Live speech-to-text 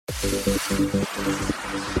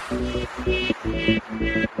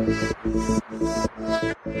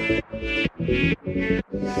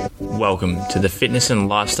Welcome to the Fitness and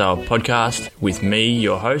Lifestyle Podcast with me,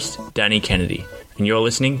 your host, Danny Kennedy, and you're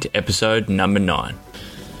listening to episode number 9.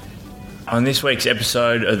 On this week's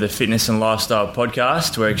episode of the Fitness and Lifestyle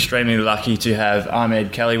Podcast, we're extremely lucky to have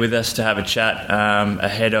Ahmed with us to have a chat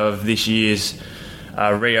ahead of this year's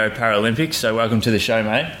Rio Paralympics. So welcome to the show,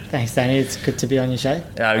 mate. Thanks, Danny. It's good to be on your show.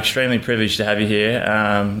 Extremely privileged to have you here.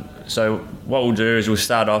 So what we'll do is we'll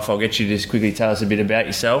start off. I'll get you to just quickly tell us a bit about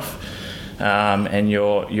yourself and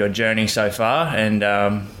your journey so far and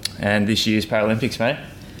this year's Paralympics, mate.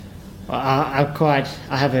 Well,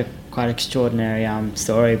 I have a quite extraordinary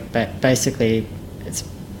story, but basically it's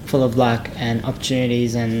full of luck and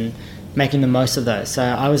opportunities and making the most of those. So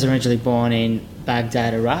I was originally born in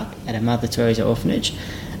Baghdad, Iraq, at a Mother Teresa orphanage,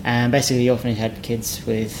 and basically the orphanage had kids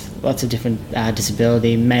with lots of different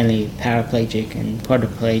disability, mainly paraplegic and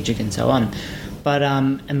quadriplegic and so on. But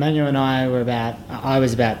Emmanuel and I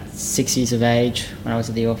was about 6 years of age when I was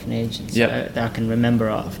at the orphanage, and so that I can remember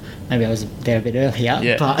of. Maybe I was there a bit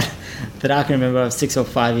earlier, but I can remember I was 6 or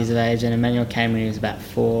 5 years of age, and Emmanuel came when he was about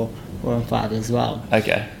 4 or 5 as well.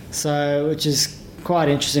 Okay. So, which is quite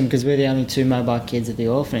interesting because we're the only 2 mobile kids at the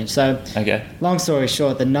orphanage. So, long story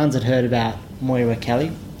short, the nuns had heard about Moira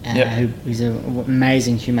Kelly, who's an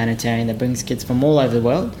amazing humanitarian that brings kids from all over the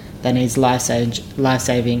world that needs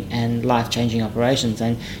life-saving and life-changing operations.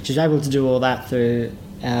 And she was able to do all that through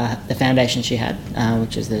the foundation she had,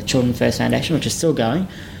 which is the Children First Foundation, which is still going.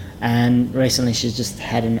 And recently she's just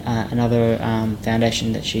had another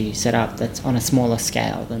foundation that she set up that's on a smaller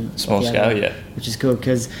scale than which is cool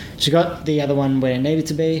because she got the other one where it needed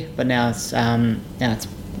to be, but now she wants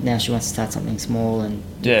to start something small and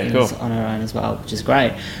do things on her own as well, which is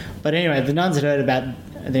great. But anyway, the nuns had heard about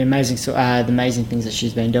the amazing things that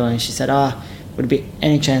she's been doing. She said, would there be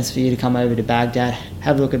any chance for you to come over to Baghdad,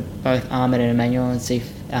 have a look at both Ahmed and Emmanuel and see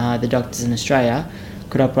if the doctors in Australia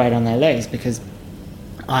could operate on their legs, because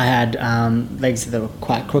I had legs that were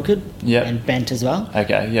quite crooked and bent as well.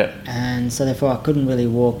 And so therefore I couldn't really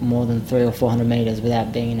walk more than 300 or 400 metres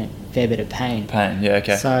without being in a fair bit of pain.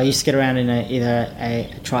 So I used to get around in either a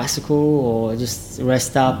tricycle or just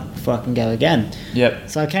rest up before I can go again.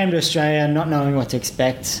 So I came to Australia not knowing what to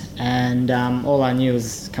expect, and all I knew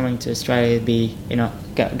was coming to Australia would be,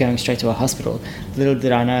 going straight to a hospital. Little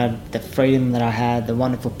did I know the freedom that I had, the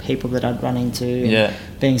wonderful people that I'd run into, and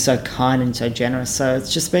being so kind and so generous. So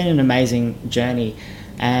it's just been an amazing journey.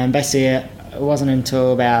 And basically it wasn't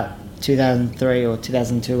until about 2003 or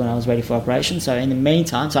 2002 when I was ready for operation. So in the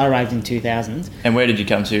meantime, I arrived in 2000. And where did you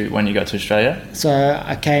come to when you got to Australia? So when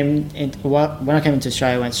I came into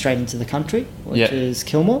Australia, I went straight into the country, which is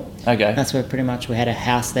Kilmore. That's where pretty much we had a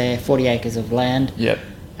house there, 40 acres of land.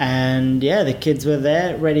 And the kids were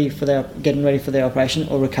there getting ready for their operation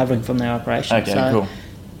or recovering from their operation. Cool.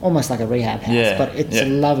 Almost like a rehab house, but it's a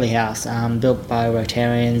lovely house, built by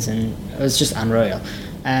Rotarians, and it was just unreal.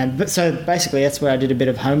 But so basically that's where I did a bit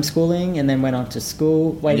of homeschooling and then went on to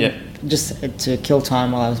school, just to kill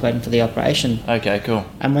time while I was waiting for the operation. Cool.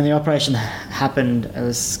 And when the operation happened, it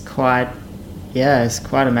was quite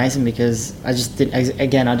amazing because I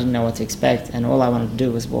didn't know what to expect, and all I wanted to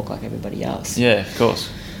do was walk like everybody else. Of course.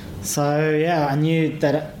 So I knew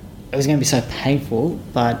that it was going to be so painful,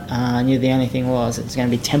 but I knew the only thing was it was going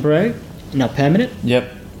to be temporary, not permanent.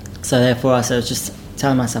 So therefore I was just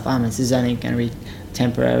telling myself, this is only going to be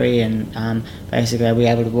temporary, and basically I'll be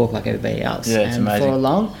able to walk like everybody else. It's amazing. Before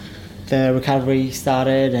long, the recovery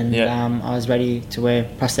started, and I was ready to wear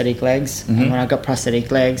prosthetic legs. And when I got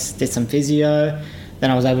prosthetic legs, did some physio,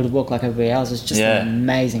 then I was able to walk like everybody else. It was just an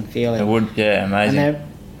amazing feeling. Amazing. And then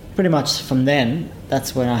pretty much from then,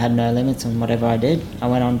 that's when I had no limits on whatever I did. I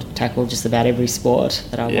went on to tackle just about every sport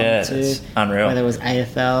that I wanted to. Unreal. Whether it was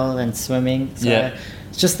AFL and swimming. So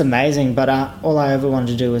it's just amazing. But all I ever wanted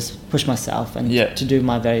to do was push myself and to do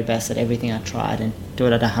my very best at everything I tried and do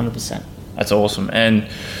it at 100%. That's awesome. And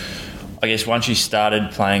I guess once you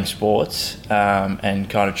started playing sports and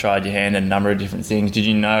kind of tried your hand at a number of different things, did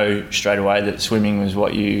you know straight away that swimming was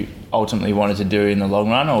what you ultimately wanted to do in the long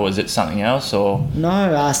run, or was it something else? Or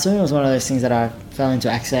no, swimming was one of those things that I fell into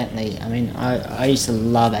accidentally. I mean, I used to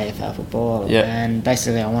love AFL football, and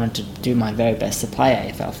basically I wanted to do my very best to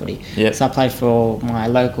play AFL footy. So I played for my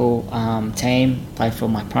local team, played for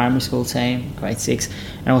my primary school team, grade 6,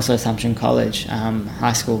 and also Assumption College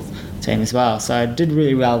high school team as well. So I did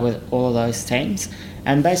really well with all of those teams,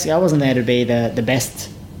 and basically I wasn't there to be the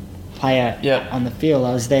best player on the field.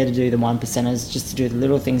 I was there to do the 1%ers, just to do the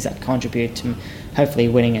little things that contribute to hopefully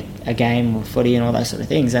winning a game or footy and all those sort of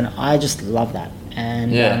things, and I just love that. And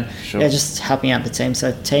and sure. just helping out the team.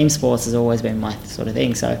 So team sports has always been my sort of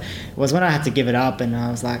thing. So it was when I had to give it up, and I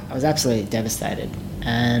was absolutely devastated,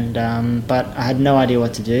 and but I had no idea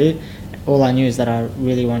what to do. All I knew is that I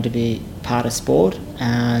really wanted to be part of sport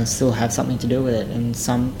and still have something to do with it in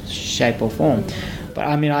some shape or form. But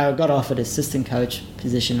I mean, I got offered assistant coach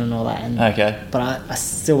position and all that, but I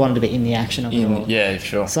still wanted to be in the action of it all. Yeah,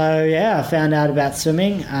 sure. So I found out about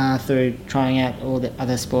swimming through trying out all the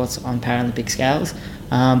other sports on Paralympic scales.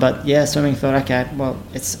 But swimming, thought, okay, well,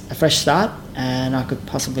 it's a fresh start and I could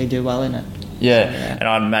possibly do well in it. Yeah, and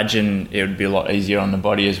I'd imagine it would be a lot easier on the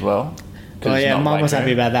body as well. Oh yeah, Mum was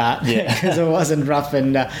happy about that because it wasn't rough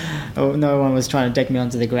and no one was trying to deck me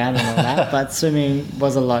onto the ground and all that. But swimming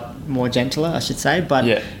was a lot more gentler, I should say. But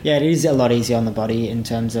it is a lot easier on the body in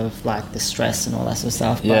terms of like the stress and all that sort of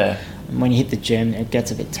stuff. But when you hit the gym, it gets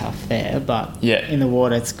a bit tough there. But in the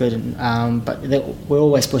water, it's good. But we're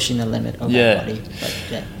always pushing the limit of our body,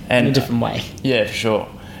 but in a different way. Yeah, for sure.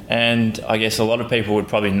 And I guess a lot of people would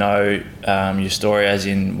probably know your story as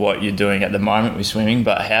in what you're doing at the moment with swimming,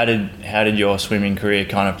 but how did your swimming career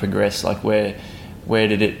kind of progress? Like where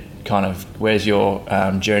did it where's your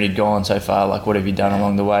journey gone so far? Like what have you done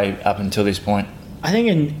along the way up until this point? I think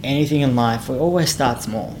in anything in life, we always start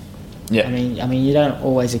small. Yeah. I mean, you don't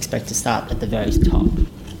always expect to start at the very top.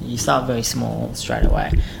 You start very small straight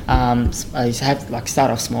away. I have to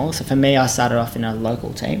start off small. So for me, I started off in a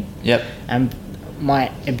local team. Yep. And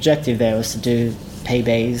my objective there was to do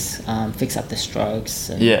PBs, fix up the strokes,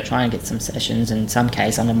 and try and get some sessions in some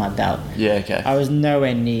case under my belt. Yeah, okay. I was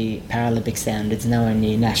nowhere near Paralympic standards, nowhere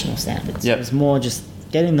near national standards. Yep. It was more just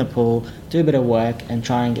get in the pool, do a bit of work, and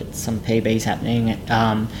try and get some PBs happening,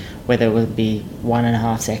 whether it would be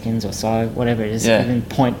 1.5 seconds or so, whatever it is, even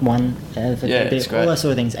 0.1 for PB, all those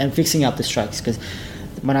sort of things, and fixing up the strokes, because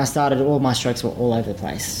when I started, all my strokes were all over the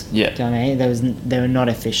place. Yeah. Do you know what I mean? They were not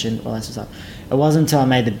efficient, all that sort of stuff. It wasn't until I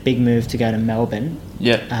made the big move to go to Melbourne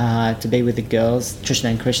to be with the girls,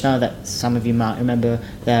 Trishna and Krishna, that some of you might remember,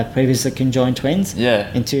 the previously conjoined twins.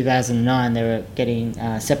 Yeah. In 2009, they were getting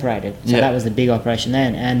separated. So that was the big operation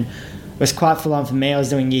then. And it was quite full on for me. I was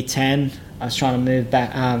doing year 10. I was trying to move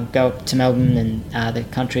back, go up to Melbourne and the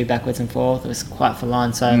country backwards and forth. It was quite full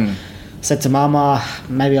on. So said to Mama,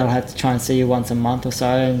 maybe I'll have to try and see you once a month or so,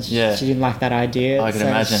 and she didn't like that idea. I can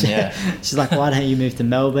imagine, She's like, why don't you move to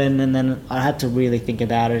Melbourne? And then I had to really think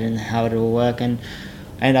about it and how it will work, and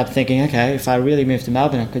I ended up thinking, okay, if I really moved to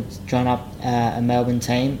Melbourne, I could join up a Melbourne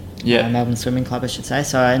team, a Melbourne Swimming Club, I should say.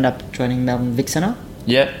 So I ended up joining Melbourne Vic Centre.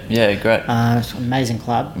 Great. Amazing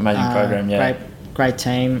club. Amazing program, Great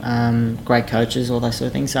team, great coaches, all those sort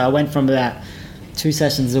of things. So I went from about 2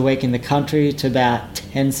 sessions a week in the country to about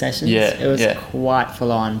 10 sessions. It was quite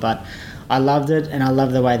full on, but I loved it, and I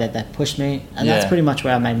loved the way that pushed me, and that's pretty much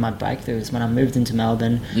where I made my breakthroughs. When I moved into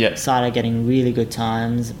Melbourne, started getting really good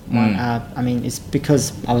times. It's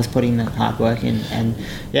because I was putting the hard work in, and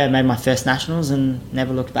made my first nationals and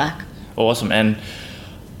never looked back. Awesome. And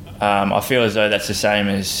I feel as though that's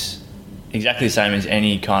exactly the same as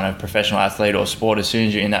any kind of professional athlete or sport. As soon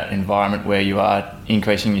as you're in that environment where you are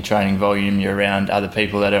increasing your training volume, you're around other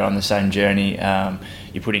people that are on the same journey,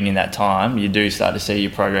 you're putting in that time, you do start to see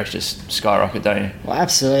your progress just skyrocket, don't you? Well,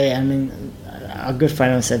 absolutely. I mean, a good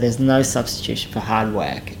friend of said there's no substitution for hard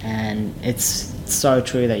work, and it's so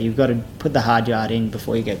true that you've got to put the hard yard in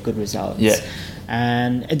before you get good results.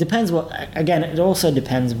 And it depends it also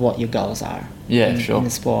depends what your goals are in the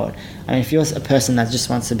sport. I mean, if you're a person that just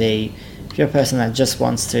wants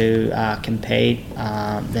to compete,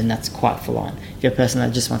 then that's quite full on. If you're a person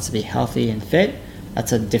that just wants to be healthy and fit,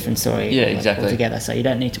 that's a different story altogether. So you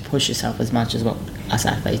don't need to push yourself as much as what us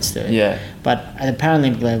athletes do. But at the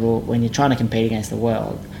Paralympic level, when you're trying to compete against the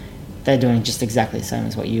world, they're doing just exactly the same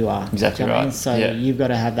as what you are. Exactly right. I mean? So you've got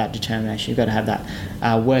to have that determination. You've got to have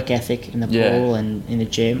that work ethic in the pool and in the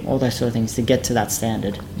gym, all those sort of things to get to that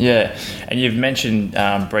standard. Yeah. And you've mentioned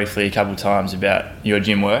briefly a couple of times about your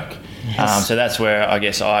gym work. Yes. So that's where I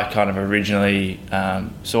guess I kind of originally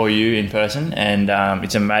saw you in person, and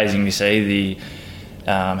it's amazing to see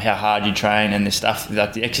how hard you train and the stuff,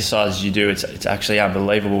 like the exercises you do. It's actually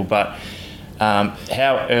unbelievable. But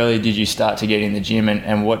how early did you start to get in the gym,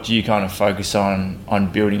 and what do you kind of focus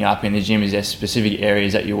on building up in the gym? Is there specific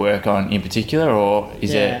areas that you work on in particular, or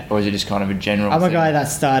is it just kind of a general I'm thing? a guy that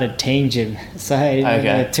started teen gym. So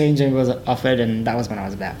teen gym was offered, and that was when I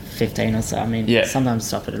was about 15 or so. I mean, sometimes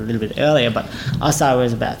it's offered a little bit earlier, but I started when I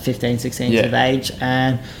was about 15, 16 years of age,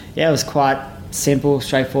 and it was quite simple,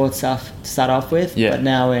 straightforward stuff to start off with. But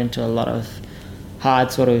now we're into a lot of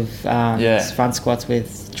hard sort of front squats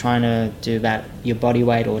with trying to do about your body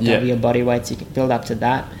weight or double your body weight, so you can build up to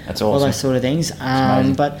that. That's awesome. All those sort of things.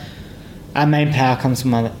 But our main power comes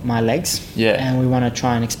from my legs. Yeah. And we want to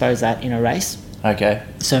try and expose that in a race. Okay.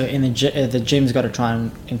 So in the gym's got to try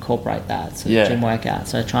and incorporate that. So the gym workout.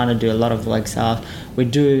 So trying to do a lot of leg stuff. We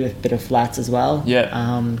do a bit of flats as well.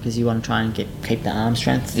 Yeah. Because you want to try and keep the arm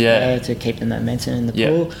strength. Yeah. To keep the momentum in the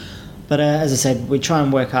pool. But as I said, we try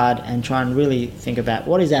and work hard and try and really think about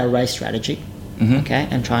what is our race strategy. Okay,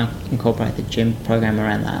 and try and incorporate the gym program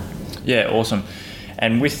around that. Yeah, awesome.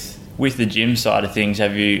 And with the gym side of things,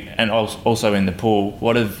 have you, and also in the pool,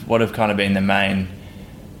 what have kind of been the main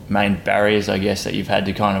barriers, I guess, that you've had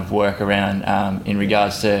to kind of work around in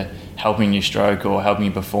regards to helping your stroke or helping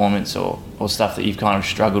your performance or stuff that you've kind of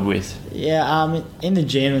struggled with? Yeah, in the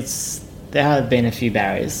gym, there have been a few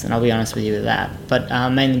barriers, and I'll be honest with you with that. But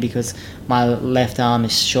mainly because my left arm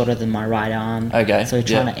is shorter than my right arm. Okay. So we're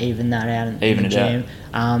trying to even that out in the gym.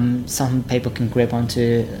 Some people can grip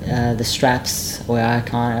onto the straps where I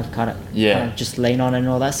kind of just lean on it and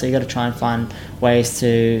all that. So you got to try and find ways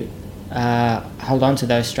to hold on to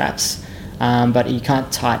those straps, but you can't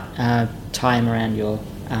tie them around your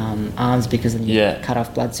arms because then you cut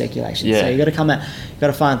off blood circulation. So you got to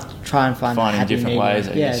try and find different ways.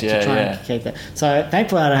 I guess. To try and keep that. So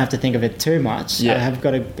thankfully, I don't have to think of it too much. I have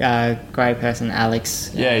got a great person,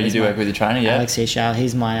 Alex. You do work with your trainer, Alex Hishal.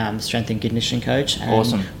 He's my strength and conditioning coach. And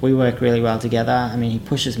awesome. We work really well together. I mean, he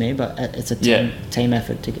pushes me, but it's a team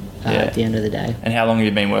effort at the end of the day. And how long have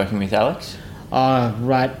you been working with Alex?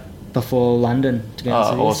 Right before London, to be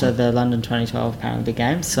honest with you. Awesome. So the London 2012 Paralympic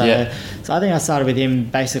Games. So I think I started with him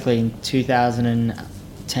basically in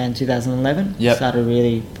 2010, 2011. Started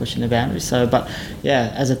really pushing the boundaries. So, but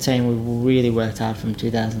as a team, we really worked hard from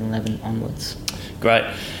 2011 onwards. Great.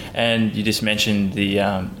 And you just mentioned the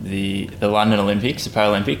London Olympics, the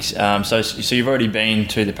Paralympics. So you've already been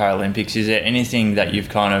to the Paralympics. Is there anything that you've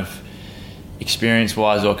kind of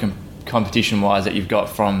experience-wise or competition-wise that you've got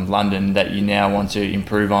from London that you now want to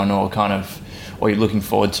improve on or you're looking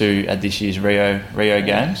forward to at this year's Rio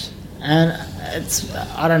Games? And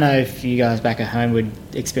I don't know if you guys back at home would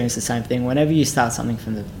experience the same thing. Whenever you start something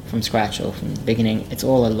from scratch or from the beginning, it's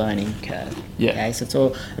all a learning curve. Okay, so it's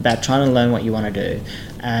all about trying to learn what you want to do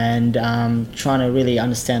and trying to really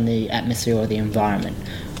understand the atmosphere or the environment.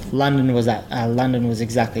 London was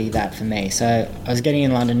exactly that for me. So I was getting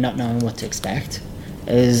in London not knowing what to expect.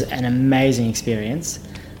 It was an amazing experience.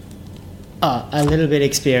 A little bit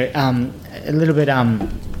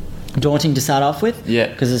daunting to start off with. Yeah.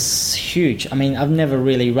 Because it's huge. I mean, I've never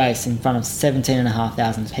really raced in front of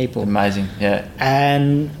 17,500 people. Amazing. Yeah.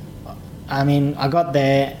 And I mean, I got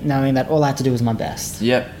there knowing that all I had to do was my best.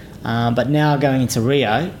 Yep. But now going into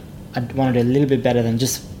Rio, I want to do a little bit better than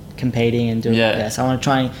just competing and doing my best. I want to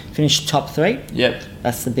try and finish top 3. Yep.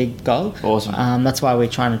 That's the big goal. Awesome. That's why we're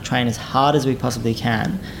trying to train as hard as we possibly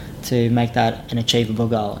can to make that an achievable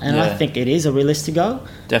goal. And I think it is a realistic goal.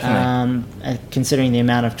 Definitely. Considering the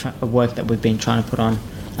amount of work that we've been trying to put on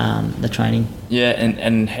the training. Yeah,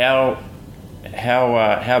 and how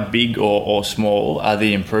big or small are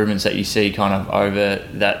the improvements that you see kind of over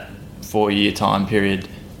that 4-year time period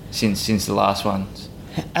since the last ones?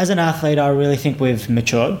 As an athlete, I really think we've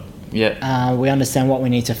matured. Yeah. We understand what we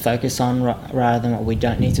need to focus on rather than what we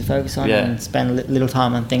don't need to focus on, and spend little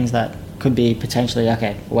time on things that could be potentially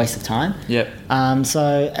a waste of time. Yep.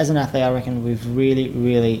 So as an athlete, I reckon we've really,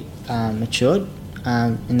 really matured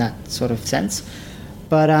in that sort of sense.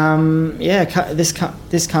 But this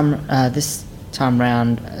time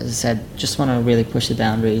round, as I said, just want to really push the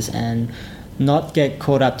boundaries and not get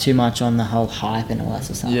caught up too much on the whole hype and all that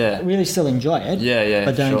sort of stuff. Yeah. Really still enjoy it. Yeah.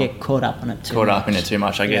 But don't get caught up on it too much. Caught up in it too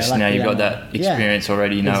much. I guess now you've got that experience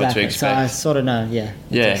already, you know what to expect. So I sort of know,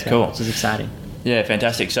 cool. Which is exciting. Yeah,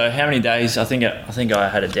 fantastic. So how many days? I think I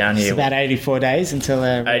had it down here. It's about 84 days until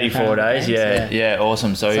 84 days. Yeah,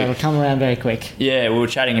 awesome. So it'll come around very quick. Yeah, we were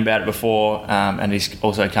chatting about it before, and this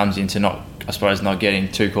also comes into not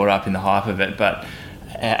getting too caught up in the hype of it. But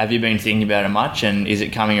have you been thinking about it much, and is it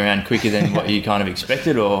coming around quicker than what you kind of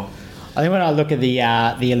expected, or? I think when I look at the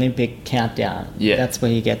Olympic countdown, that's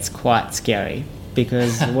where it gets quite scary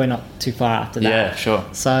because we're not too far after that. Yeah, sure.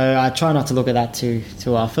 So I try not to look at that too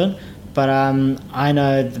often. But I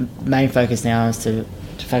know the main focus now is to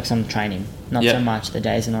focus on training, not so much the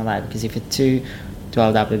days and all that. Because if you're too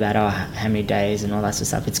dwelled up about how many days and all that sort of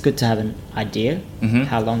stuff, it's good to have an idea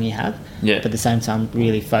how long you have. Yeah. But at the same time,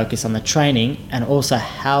 really focus on the training and also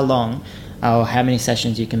how long or how many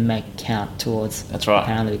sessions you can make count towards the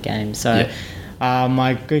Paralympic Games. So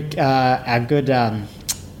our good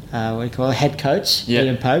head coach, Yeah.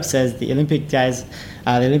 Ian Pope, says the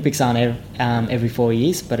Olympics aren't every 4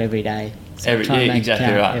 years, but every day. So try and make exactly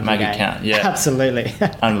count right. every Make day. it count. Yeah, Absolutely.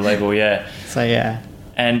 unbelievable. Yeah. So yeah.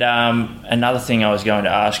 And another thing I was going to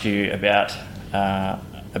ask you about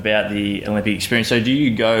the Olympic experience. So do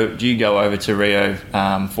you go over to Rio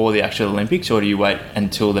for the actual Olympics, or do you wait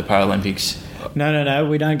until the Paralympics? No.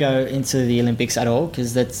 We don't go into the Olympics at all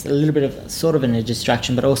because that's a little bit of sort of a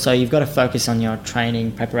distraction. But also you've got to focus on your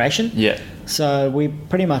training preparation. Yeah. So we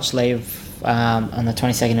pretty much leave on the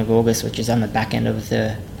 22nd of August, which is on the back end of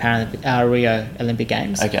the Rio Olympic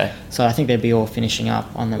Games. Okay. So I think they'd be all finishing up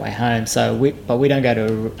on the way home. But we don't go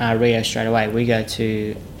to Rio straight away. We go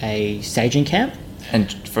to a staging camp.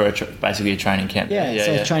 And for basically a training camp.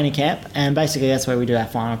 A training camp, and basically that's where we do our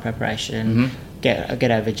final preparation,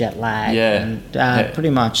 get over jet lag, and pretty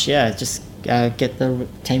much just get the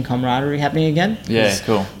team camaraderie happening again. Yeah,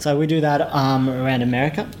 cool. So we do that around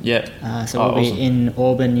America. Yeah. So we'll be in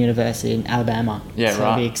Auburn University in Alabama. Yeah, so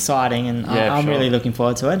right. It'll be exciting, and I'm sure. really looking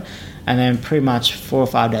forward to it. And then pretty much 4 or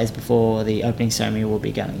 5 days before the opening ceremony, we'll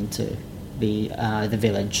be going into the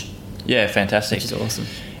village. Yeah, fantastic. Which is awesome.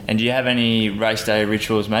 And do you have any race day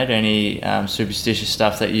rituals, mate? Any superstitious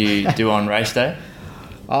stuff that you do on race day?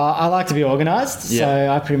 I like to be organised, so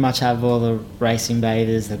I pretty much have all the racing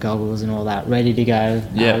bathers, the goggles and all that ready to go,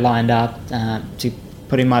 lined up to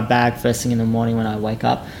put in my bag first thing in the morning when I wake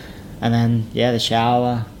up. And then, the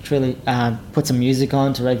shower, truly put some music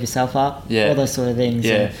on to rev yourself up, all those sort of things.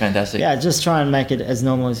 Yeah, and, fantastic. Yeah, just try and make it as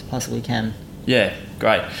normal as you possibly can. Yeah,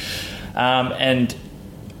 great.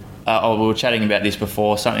 We were chatting about this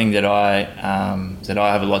before. Something that I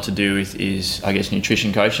have a lot to do with is, I guess,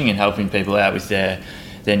 nutrition coaching and helping people out with their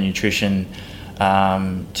nutrition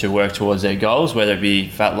to work towards their goals, whether it be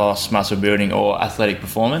fat loss, muscle building, or athletic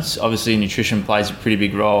performance. Obviously, nutrition plays a pretty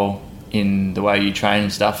big role in the way you train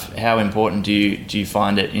and stuff. How important do you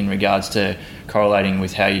find it in regards to correlating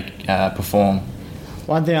with how you perform?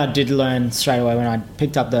 One thing I did learn straight away when I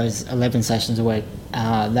picked up those 11 sessions a week,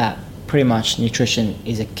 that pretty much nutrition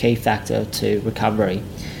is a key factor to recovery.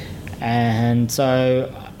 And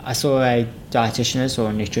so I saw a dietitianist or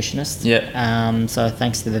a nutritionist. Yeah. So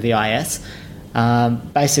thanks to the VIS.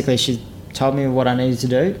 Basically, she told me what I needed to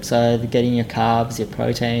do. So getting your carbs, your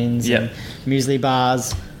proteins, and muesli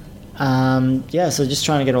bars. So just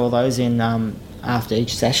trying to get all those in after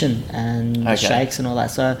each session, and the shakes and all that.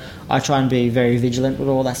 So I try and be very vigilant with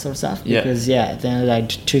all that sort of stuff because at the end of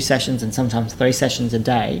the day, 2 sessions and sometimes 3 sessions a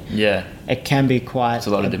day. Yeah, it can be quite. It's a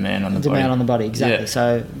lot of demand on the body. Demand on the body, exactly. Yeah.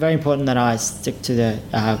 So very important that I stick to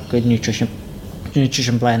the good nutrition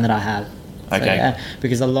plan that I have. Okay. So,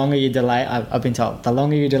 because the longer you delay, I've been told, the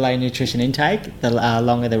longer you delay nutrition intake, the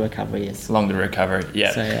longer the recovery is. Longer recovery,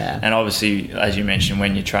 yeah. So, and obviously, as you mentioned,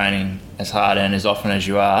 when you're training as hard and as often as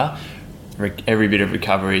you are, every bit of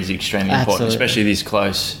recovery is extremely important, especially this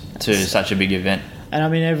close to such a big event. And I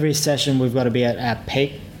mean, every session we've got to be at our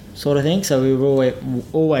peak sort of thing. So we were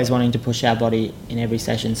always wanting to push our body in every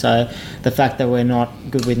session. So the fact that we're not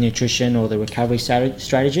good with nutrition or the recovery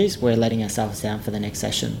strategies, we're letting ourselves down for the next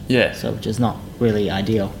session. Yeah. So which is not really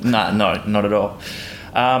ideal. No, not at all.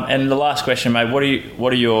 And the last question, mate,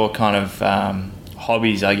 what are your kind of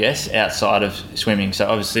hobbies, I guess, outside of swimming? So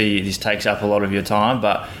obviously this takes up a lot of your time,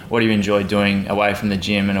 but what do you enjoy doing away from the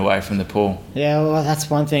gym and away from the pool? Yeah, well, that's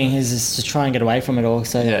one thing is to try and get away from it all,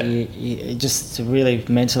 so that you just to really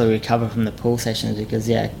mentally recover from the pool sessions, because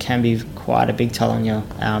it can be quite a big toll on your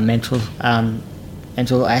mental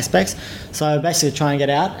aspects. So basically try and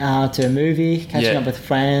get out to a movie, catching up with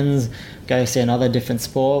friends, go see another different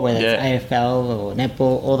sport, whether it's AFL or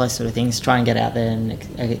netball, all those sort of things. Try and get out there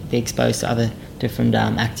and be exposed to other different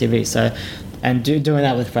activities. So, and doing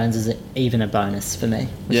that with friends is even a bonus for me,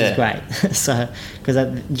 which is great. So,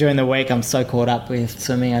 because during the week I'm so caught up with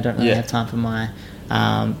swimming, I don't really have time for my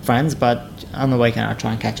friends. But on the weekend I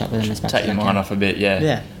try and catch up with them as much as I can. Take your mind off a bit,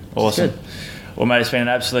 yeah. Awesome. Good. Well, mate, it's been an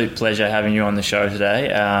absolute pleasure having you on the show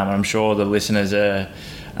today. I'm sure the listeners are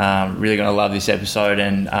really going to love this episode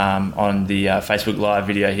and on the Facebook Live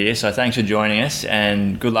video here. So thanks for joining us,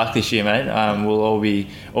 and good luck this year, mate. We'll all be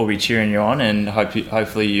cheering you on, and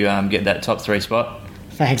hopefully you get that top 3 spot.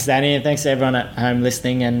 Thanks, Danny, and thanks to everyone at home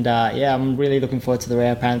listening. And I'm really looking forward to the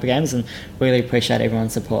Rio Paralympic Games, and really appreciate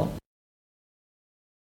everyone's support.